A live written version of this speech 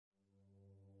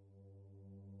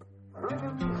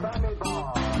William Sammy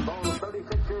Baugh, though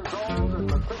 36 years old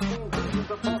and with 15 seasons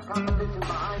of full competition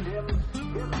behind him,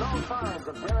 gives no signs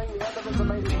of nearing the end of his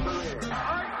amazing career.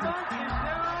 Art Monk is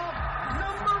now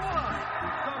number one,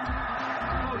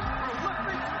 the most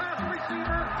prolific pass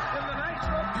receiver in the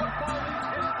National Football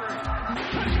League's history.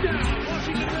 Touchdown,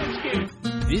 Washington Redskins.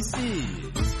 This is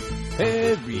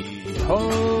Heavy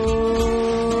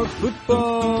Hog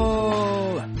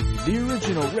Football, the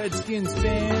original Redskins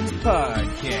fans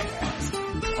podcast.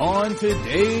 On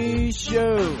today's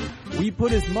show, we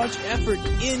put as much effort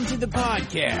into the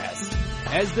podcast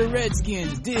as the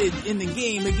Redskins did in the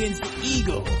game against the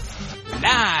Eagles.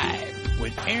 Live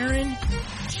with Aaron,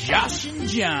 Josh, and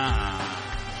John.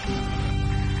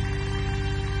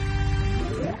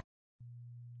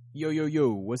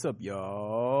 Yo, what's up, y'all?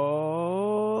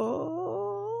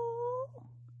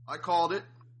 I called it.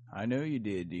 I know you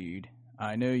did, dude.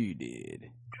 I know you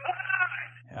did.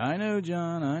 I know,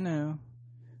 John, I know.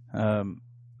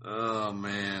 Oh,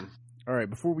 man. All right,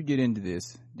 before we get into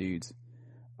this, dudes,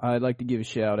 I'd like to give a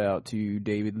shout out to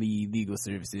David Lee Legal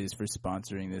Services for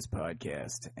sponsoring this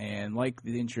podcast. And like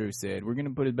the intro said, we're going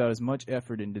to put about as much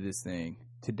effort into this thing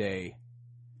today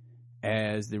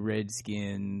as the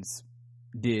Redskins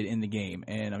did in the game.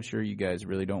 And I'm sure you guys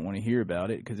really don't want to hear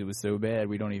about it because it was so bad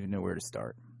we don't even know where to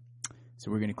start.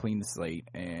 So we're going to clean the slate.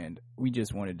 And we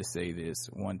just wanted to say this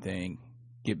one thing.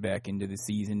 Get back into the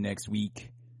season next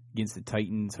week against the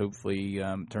Titans. Hopefully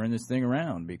turn this thing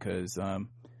around because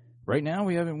right now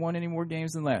we haven't won any more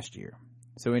games than last year.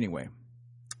 So anyway,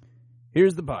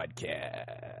 here's the podcast.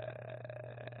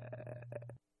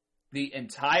 The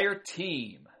entire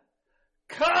team.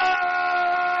 Cut!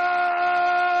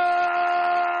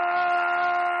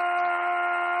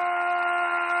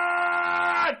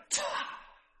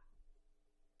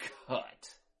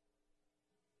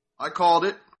 I called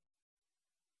it.